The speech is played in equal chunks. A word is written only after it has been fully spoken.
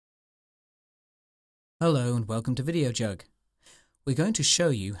Hello and welcome to Video Jug. We're going to show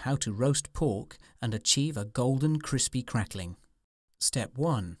you how to roast pork and achieve a golden crispy crackling. Step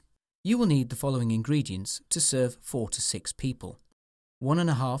 1. You will need the following ingredients to serve 4 to 6 people.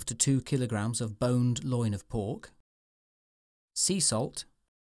 1.5 to 2 kilograms of boned loin of pork, sea salt,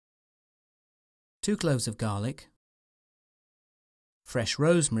 2 cloves of garlic, fresh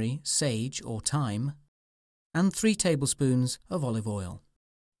rosemary, sage or thyme, and 3 tablespoons of olive oil.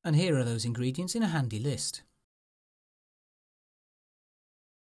 And here are those ingredients in a handy list.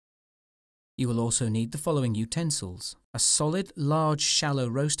 You will also need the following utensils: a solid, large, shallow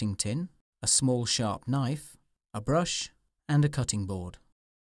roasting tin, a small sharp knife, a brush, and a cutting board.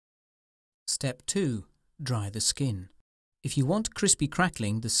 Step 2. Dry the skin. If you want crispy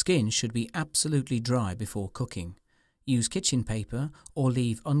crackling, the skin should be absolutely dry before cooking. Use kitchen paper or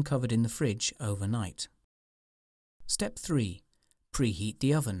leave uncovered in the fridge overnight. Step 3. Preheat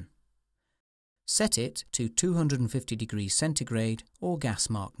the oven. Set it to 250 degrees centigrade or gas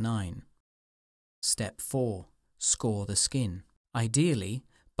mark 9. Step 4. Score the skin. Ideally,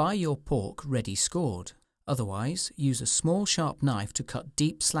 buy your pork ready scored. Otherwise, use a small sharp knife to cut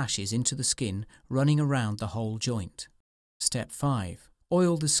deep slashes into the skin running around the whole joint. Step 5.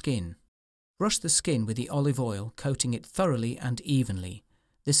 Oil the skin. Brush the skin with the olive oil, coating it thoroughly and evenly.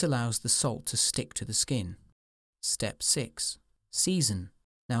 This allows the salt to stick to the skin. Step 6. Season.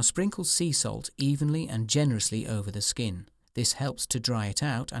 Now sprinkle sea salt evenly and generously over the skin. This helps to dry it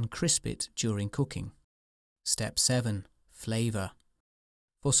out and crisp it during cooking. Step 7. Flavour.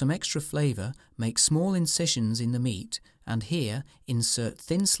 For some extra flavour, make small incisions in the meat and here insert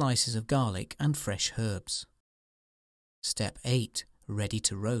thin slices of garlic and fresh herbs. Step 8. Ready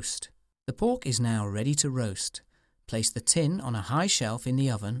to roast. The pork is now ready to roast. Place the tin on a high shelf in the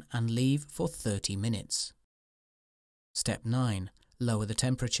oven and leave for 30 minutes. Step 9. Lower the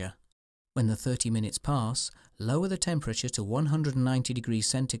temperature. When the 30 minutes pass, lower the temperature to 190 degrees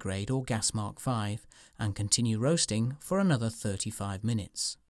centigrade or gas mark 5 and continue roasting for another 35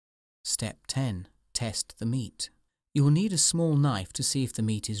 minutes. Step 10. Test the meat. You will need a small knife to see if the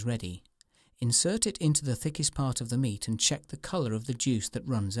meat is ready. Insert it into the thickest part of the meat and check the colour of the juice that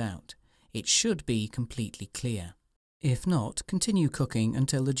runs out. It should be completely clear. If not, continue cooking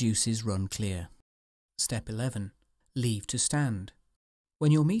until the juices run clear. Step 11. Leave to stand.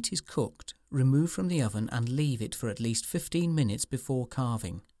 When your meat is cooked, remove from the oven and leave it for at least 15 minutes before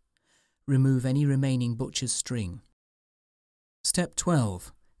carving. Remove any remaining butcher's string. Step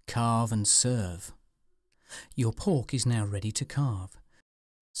 12. Carve and serve. Your pork is now ready to carve.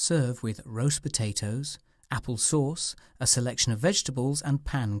 Serve with roast potatoes, apple sauce, a selection of vegetables and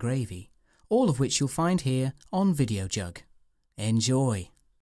pan gravy, all of which you'll find here on Video Jug. Enjoy!